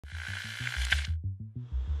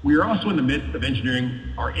We are also in the midst of engineering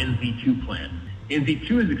our NZ2 plant.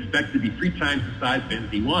 NZ2 is expected to be 3 times the size of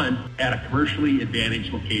NZ1 at a commercially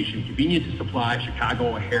advantaged location, convenient to supply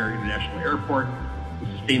Chicago O'Hare International Airport with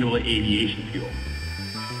sustainable aviation fuel.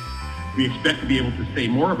 We expect to be able to say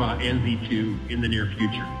more about NZ2 in the near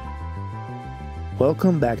future.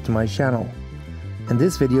 Welcome back to my channel. In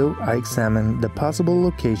this video, I examine the possible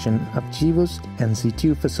location of Gevo's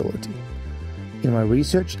NZ2 facility. In my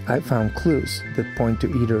research, I found clues that point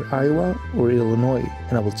to either Iowa or Illinois,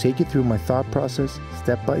 and I will take you through my thought process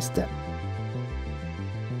step by step.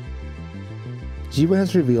 Gevo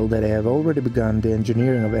has revealed that they have already begun the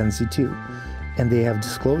engineering of NZ2, and they have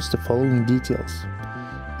disclosed the following details.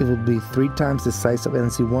 It will be 3 times the size of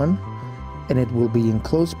NZ1, and it will be in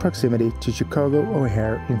close proximity to Chicago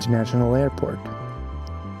O'Hare International Airport.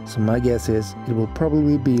 So my guess is it will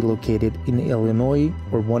probably be located in Illinois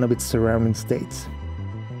or one of its surrounding states.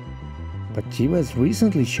 But Gevo has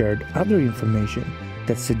recently shared other information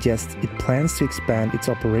that suggests it plans to expand its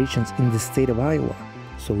operations in the state of Iowa.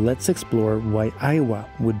 So let's explore why Iowa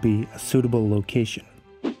would be a suitable location.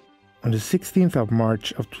 On the 16th of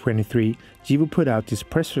March of 2023, Gevo put out this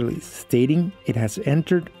press release stating it has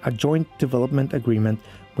entered a joint development agreement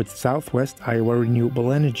with Southwest Iowa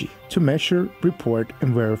Renewable Energy to measure, report,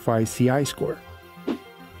 and verify CI score.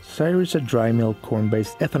 SIRE is a dry mill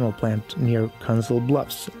corn-based ethanol plant near Council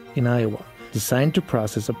Bluffs in Iowa, designed to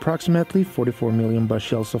process approximately 44 million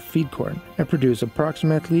bushels of feed corn and produce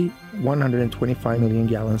approximately 125 million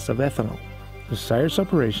gallons of ethanol. The SIRE's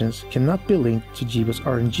operations cannot be linked to Gevo's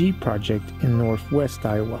RNG project in northwest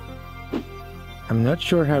Iowa. I'm not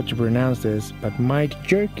sure how to pronounce this, but Mike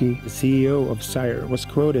Jerky, the CEO of SIRE, was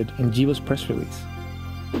quoted in Gevo's press release.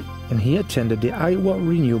 And he attended the Iowa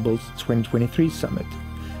Renewables 2023 Summit,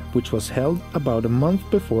 which was held about a month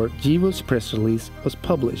before Gevo's press release was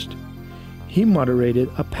published. He moderated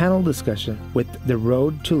a panel discussion with the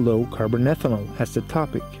road to low carbon ethanol as the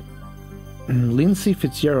topic. Lindsay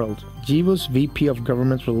Fitzgerald, Gevo's VP of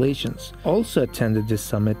Government Relations, also attended this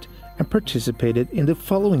summit and participated in the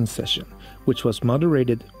following session, which was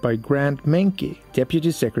moderated by Grant Menke, Deputy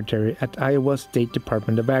Secretary at Iowa State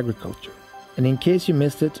Department of Agriculture. And in case you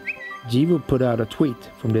missed it, Gevo put out a tweet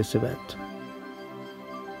from this event.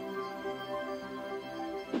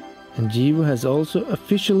 And Gevo has also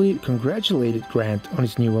officially congratulated Grant on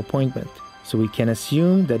his new appointment, so we can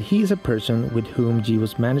assume that he is a person with whom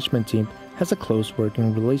Gevo's management team has a close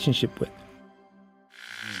working relationship with.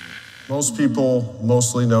 Most people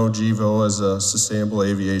mostly know Gevo as a sustainable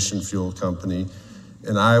aviation fuel company.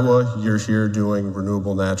 In Iowa, you're here doing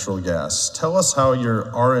renewable natural gas. Tell us how your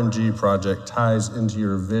RNG project ties into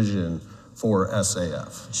your vision for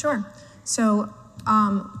SAF. Sure. So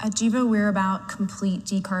at Gevo, we're about complete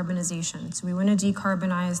decarbonization. So we want to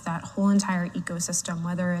decarbonize that whole entire ecosystem,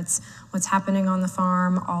 whether it's what's happening on the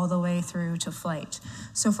farm all the way through to flight.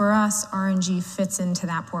 So for us, RNG fits into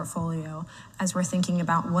that portfolio as we're thinking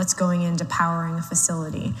about what's going into powering a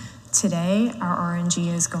facility. Today, our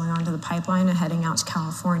RNG is going onto the pipeline and heading out to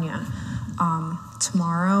California.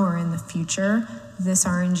 Tomorrow or in the future, this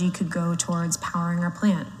RNG could go towards powering our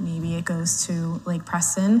plant. Maybe it goes to Lake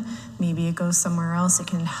Preston, maybe it goes somewhere else. It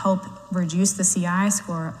can help reduce the CI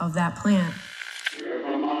score of that plant.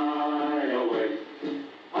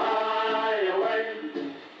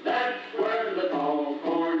 That's where the tall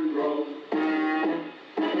corn grows.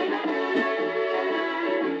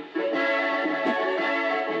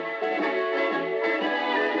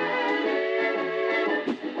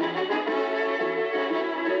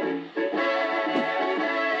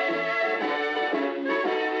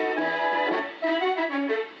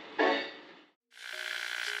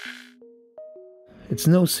 It's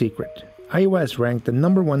no secret, Iowa is ranked the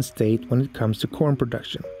 #1 state when it comes to corn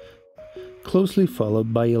production, closely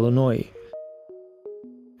followed by Illinois.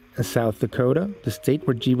 And South Dakota, the state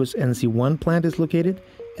where Gevo's NZ1 plant is located,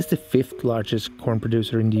 is the 5th largest corn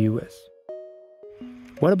producer in the US.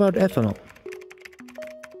 What about ethanol?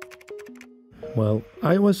 Well,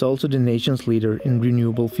 Iowa is also the nation's leader in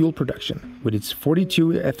renewable fuel production, with its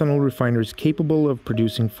 42 ethanol refineries capable of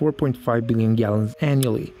producing 4.5 billion gallons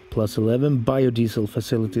annually, plus 11 biodiesel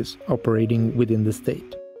facilities operating within the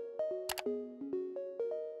state.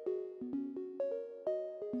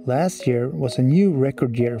 Last year was a new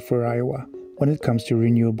record year for Iowa when it comes to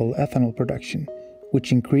renewable ethanol production,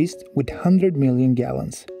 which increased with 100 million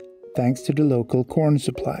gallons, thanks to the local corn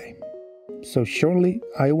supply. So surely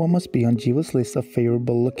Iowa must be on Gevo's list of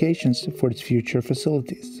favorable locations for its future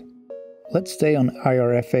facilities. Let's stay on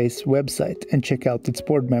IRFA's website and check out its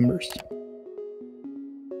board members.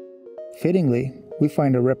 Fittingly, we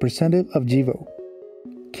find a representative of Gevo.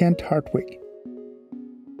 Kent Hartwig.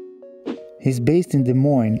 He's based in Des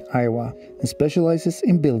Moines, Iowa, and specializes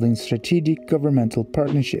in building strategic governmental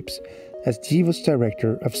partnerships as Gevo's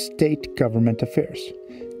Director of State Government Affairs.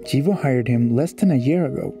 Gevo hired him less than a year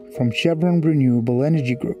ago from Chevron Renewable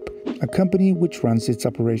Energy Group, a company which runs its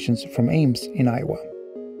operations from Ames in Iowa.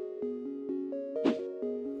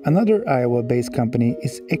 Another Iowa-based company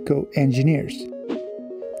is Eco Engineers.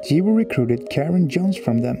 Gevo recruited Karen Jones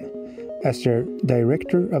from them as their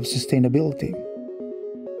Director of Sustainability.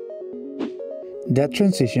 That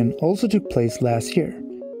transition also took place last year,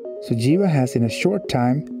 so Gevo has in a short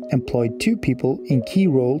time employed 2 people in key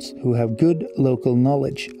roles who have good local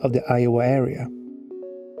knowledge of the Iowa area.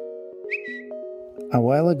 A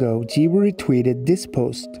while ago, Gevo retweeted this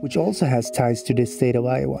post, which also has ties to the state of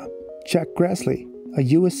Iowa. Chuck Grassley, a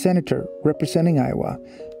U.S. Senator representing Iowa,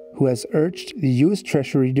 who has urged the U.S.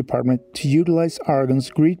 Treasury Department to utilize Oregon's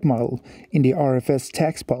GREET model in the RFS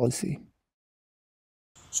tax policy.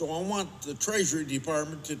 So I want the Treasury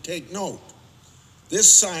Department to take note. This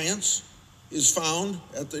science is found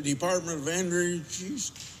at the Department of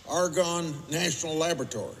Energy's Argonne National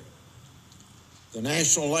Laboratory. The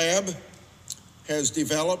National Lab has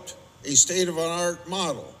developed a state-of-the-art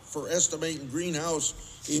model for estimating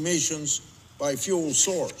greenhouse emissions by fuel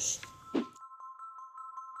source.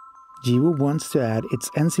 Gevo wants to add its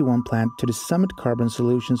NZ1 plant to the Summit Carbon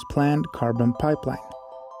Solutions planned carbon pipeline.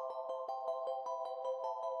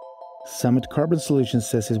 Summit Carbon Solutions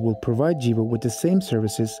says it will provide Gevo with the same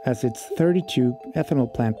services as its 32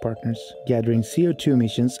 ethanol plant partners, gathering CO2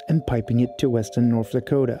 emissions and piping it to western North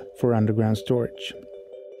Dakota for underground storage.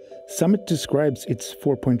 Summit describes its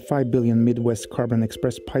 $4.5 billion Midwest Carbon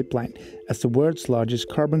Express pipeline as the world's largest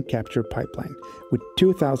carbon capture pipeline, with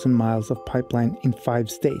 2,000 miles of pipeline in 5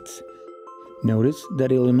 states. Notice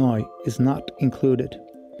that Illinois is not included.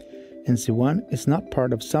 NZ1 is not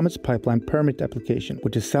part of Summit's pipeline permit application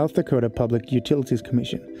with the South Dakota Public Utilities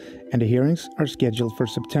Commission, and the hearings are scheduled for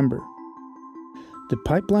September. The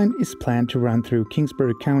pipeline is planned to run through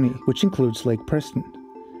Kingsbury County, which includes Lake Preston.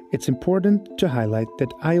 It's important to highlight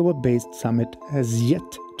that Iowa-based Summit has yet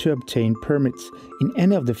to obtain permits in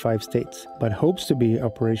any of the 5 states, but hopes to be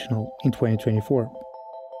operational in 2024.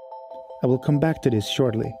 I will come back to this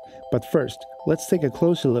shortly, but first, let's take a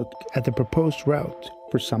closer look at the proposed route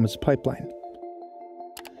for Summit's pipeline.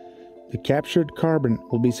 The captured carbon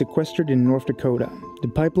will be sequestered in North Dakota. The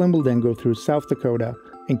pipeline will then go through South Dakota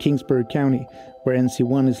and Kingsbury County, where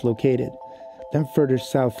NZ1 is located, then further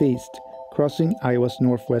southeast, crossing Iowa's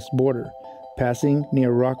northwest border, passing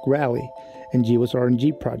near Rock Valley and Gevo's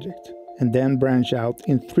RNG project, and then branch out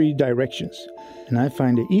in 3 directions. And I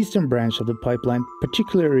find the eastern branch of the pipeline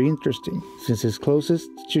particularly interesting since it's closest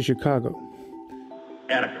to Chicago.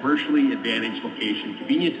 At a commercially advantaged location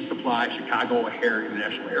convenient to supply Chicago O'Hare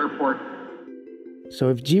International Airport. So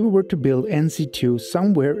if Gevo were to build NZ2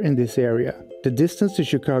 somewhere in this area, the distance to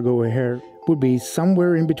Chicago O'Hare would be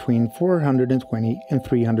somewhere in between 420 and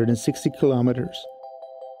 360 kilometers.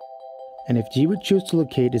 And if Gevo chose to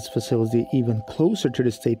locate its facility even closer to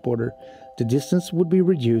the state border, the distance would be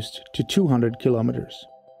reduced to 200 kilometers.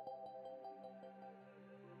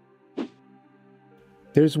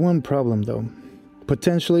 There's one problem though,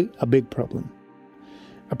 potentially a big problem.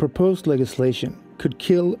 A proposed legislation could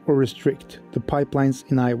kill or restrict the pipelines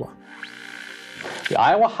in Iowa. The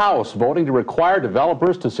Iowa House voting to require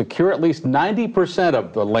developers to secure at least 90%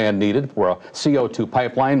 of the land needed for a CO2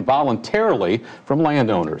 pipeline voluntarily from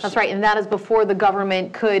landowners. That's right, and that is before the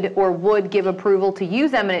government could or would give approval to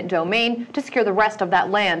use eminent domain to secure the rest of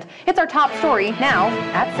that land. It's our top story now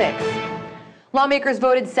at 6. Lawmakers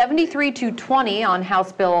voted 73-20 on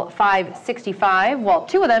House Bill 565, while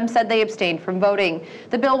 2 of them said they abstained from voting.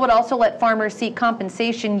 The bill would also let farmers seek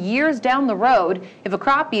compensation years down the road if a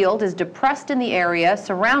crop yield is depressed in the area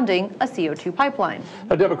surrounding a CO2 pipeline.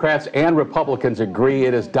 The Democrats and Republicans agree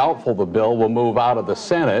it is doubtful the bill will move out of the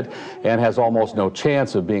Senate and has almost no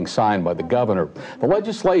chance of being signed by the governor. The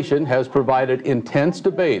legislation has provided intense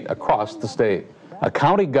debate across the state.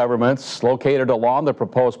 County governments located along the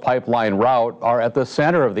proposed pipeline route are at the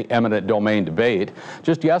center of the eminent domain debate.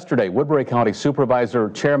 Just yesterday, Woodbury County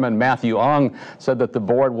Supervisor Chairman Matthew Ung said that the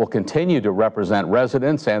board will continue to represent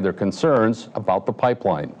residents and their concerns about the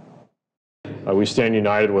pipeline. We stand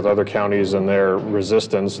united with other counties in their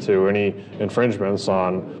resistance to any infringements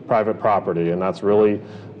on private property, and that's really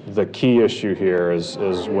the key issue here is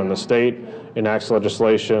when the state enacts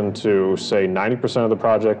legislation to say 90% of the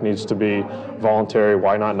project needs to be voluntary,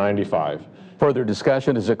 why not 95? Further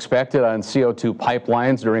discussion is expected on CO2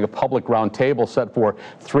 pipelines during a public roundtable set for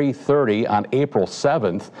 3:30 on April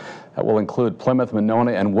 7th. That will include Plymouth,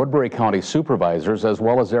 Monona, and Woodbury County supervisors, as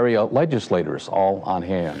well as area legislators, all on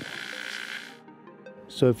hand.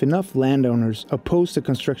 So if enough landowners oppose the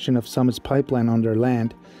construction of Summit's pipeline on their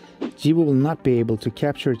land, Gevo will not be able to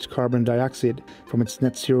capture its carbon dioxide from its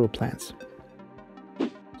net zero plants.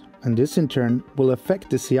 And this in turn will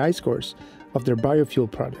affect the CI scores of their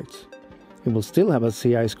biofuel projects. It will still have a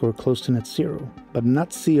CI score close to net zero, but not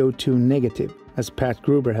CO2 negative, as Pat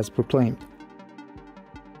Gruber has proclaimed.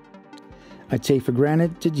 I take for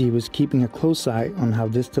granted that Gevo is keeping a close eye on how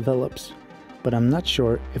this develops, but I'm not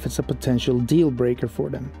sure if it's a potential deal breaker for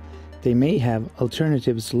them. They may have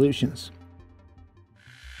alternative solutions.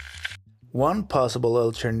 One possible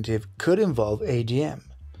alternative could involve ADM,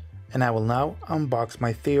 and I will now unbox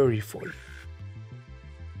my theory for you.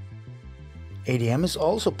 ADM is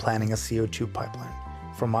also planning a CO2 pipeline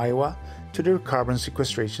from Iowa to their carbon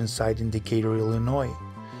sequestration site in Decatur, Illinois.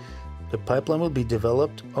 The pipeline will be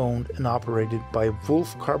developed, owned, and operated by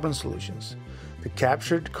Wolf Carbon Solutions. The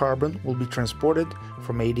captured carbon will be transported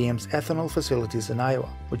from ADM's ethanol facilities in Iowa,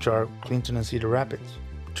 which are Clinton and Cedar Rapids,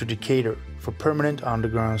 to Decatur for permanent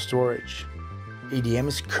underground storage. ADM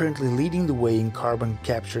is currently leading the way in carbon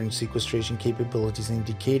capture and sequestration capabilities in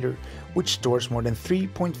Decatur, which stores more than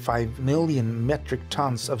 3.5 million metric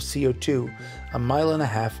tons of CO2 a mile and a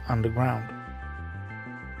half underground.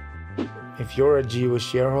 If you're a Gevo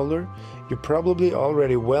shareholder, you're probably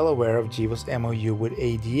already well aware of Gevo's MOU with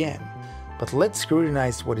ADM, but let's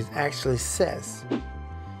scrutinize what it actually says.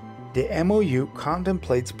 The MOU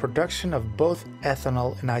contemplates production of both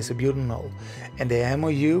ethanol and isobutanol, and the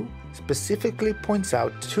MOU specifically points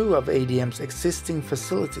out two of ADM's existing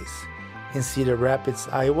facilities, in Cedar Rapids,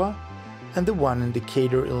 Iowa, and the one in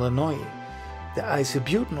Decatur, Illinois. The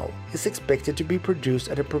isobutanol is expected to be produced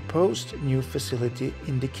at a proposed new facility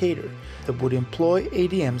in Decatur that would employ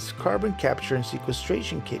ADM's carbon capture and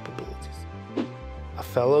sequestration capabilities. A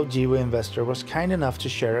fellow Gevo investor was kind enough to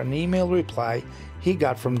share an email reply he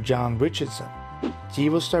got from John Richardson,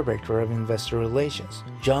 Gevo's Director of Investor Relations.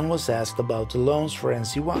 John was asked about the loans for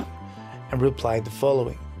NC1 and replied the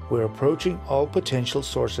following: "We're approaching all potential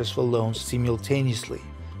sources for loans simultaneously.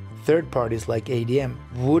 Third parties like ADM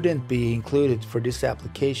wouldn't be included for this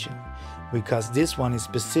application because this one is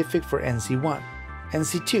specific for NC1.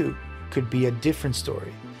 NC2 could be a different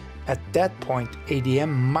story. At that point,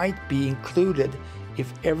 ADM might be included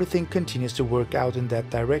if everything continues to work out in that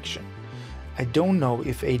direction. I don't know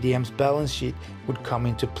if ADM's balance sheet would come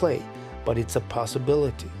into play, but it's a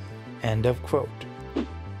possibility." End of quote.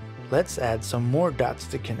 Let's add some more dots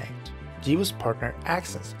to connect. Gevo's partner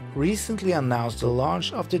Axens recently announced the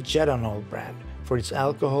launch of the Jetanol brand for its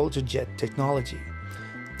alcohol-to-jet technology.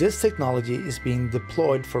 This technology is being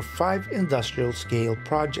deployed for 5 industrial-scale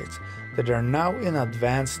projects that are now in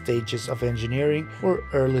advanced stages of engineering or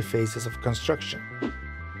early phases of construction.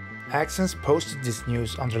 Axens posted this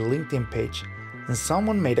news on their LinkedIn page, and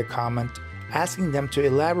someone made a comment asking them to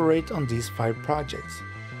elaborate on these 5 projects.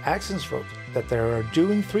 Axens wrote that they are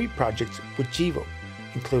doing 3 projects with Gevo,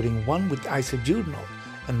 including one with isobutanol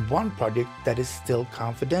and one project that is still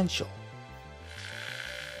confidential.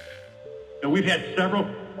 Now, we've had several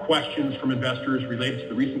questions from investors related to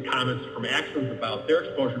the recent comments from Axens about their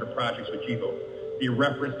exposure to projects with Gevo. They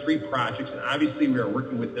referenced 3 projects, and obviously we are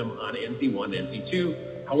working with them on NZ1 and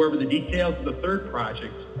NZ2. However, the details of the 3rd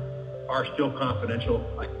project are still confidential.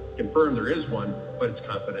 I confirm there is one, but it's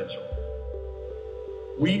confidential.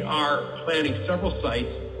 We are planning several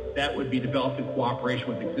sites that would be developed in cooperation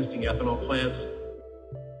with existing ethanol plants.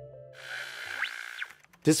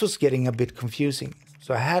 This was getting a bit confusing,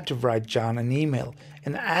 so I had to write John an email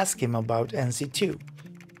and ask him about NC2.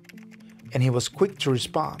 And he was quick to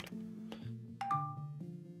respond.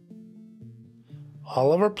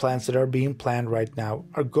 All of our plants that are being planned right now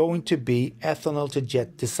are going to be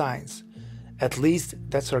ethanol-to-jet designs. At least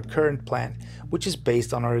that's our current plan, which is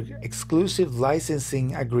based on our exclusive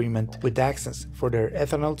licensing agreement with Axens for their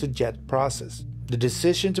ethanol-to-jet process. The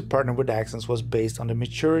decision to partner with Axens was based on the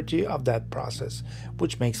maturity of that process,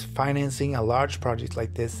 which makes financing a large project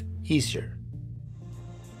like this easier.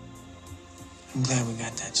 I'm glad we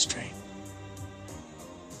got that straight.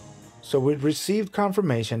 So we received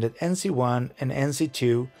confirmation that NC1 and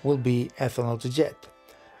NC2 will be ethanol-to-jet.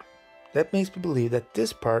 That makes me believe that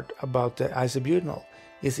this part about the isobutanol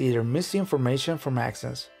is either misinformation from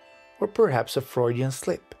Axens or perhaps a Freudian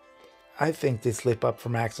slip. I think this slip up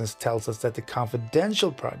from Axens tells us that the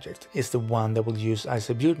confidential project is the one that will use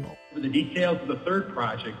isobutanol. The details of the 3rd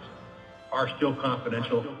project are still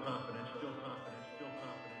confidential.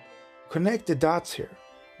 Connect the dots here.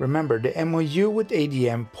 Remember, the MOU with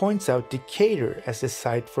ADM points out Decatur as the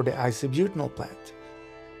site for the isobutanol plant.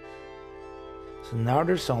 So now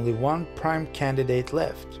there's only one prime candidate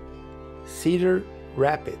left, Cedar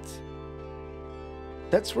Rapids.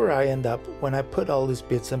 That's where I end up when I put all these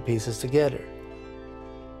bits and pieces together.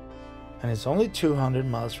 And it's only 200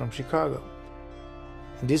 miles from Chicago.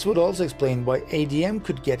 And this would also explain why ADM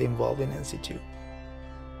could get involved in NZ2.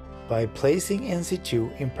 By placing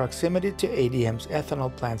NZ2 in proximity to ADM's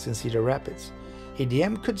ethanol plants in Cedar Rapids,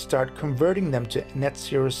 ADM could start converting them to net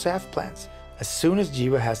zero SAF plants as soon as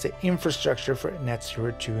Gevo has the infrastructure for net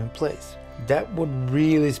zero 2 in place. That would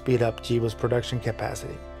really speed up Gevo's production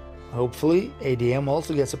capacity. Hopefully, ADM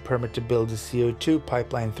also gets a permit to build the CO2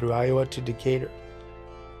 pipeline through Iowa to Decatur.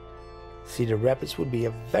 Cedar Rapids would be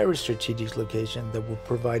a very strategic location that would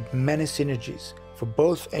provide many synergies for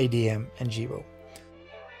both ADM and Gevo.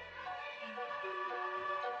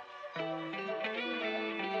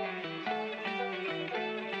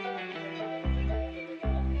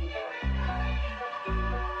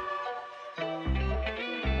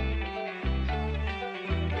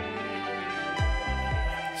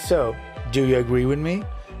 So, do you agree with me?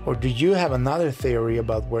 Or do you have another theory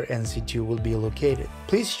about where NZ2 will be located?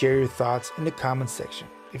 Please share your thoughts in the comments section.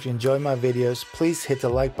 If you enjoy my videos, please hit the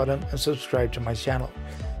like button and subscribe to my channel.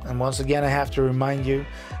 And once again, I have to remind you,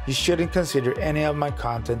 you shouldn't consider any of my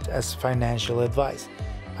content as financial advice.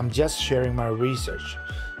 I'm just sharing my research,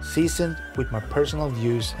 seasoned with my personal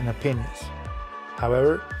views and opinions.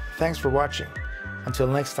 However, thanks for watching. Until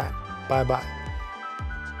next time, bye bye.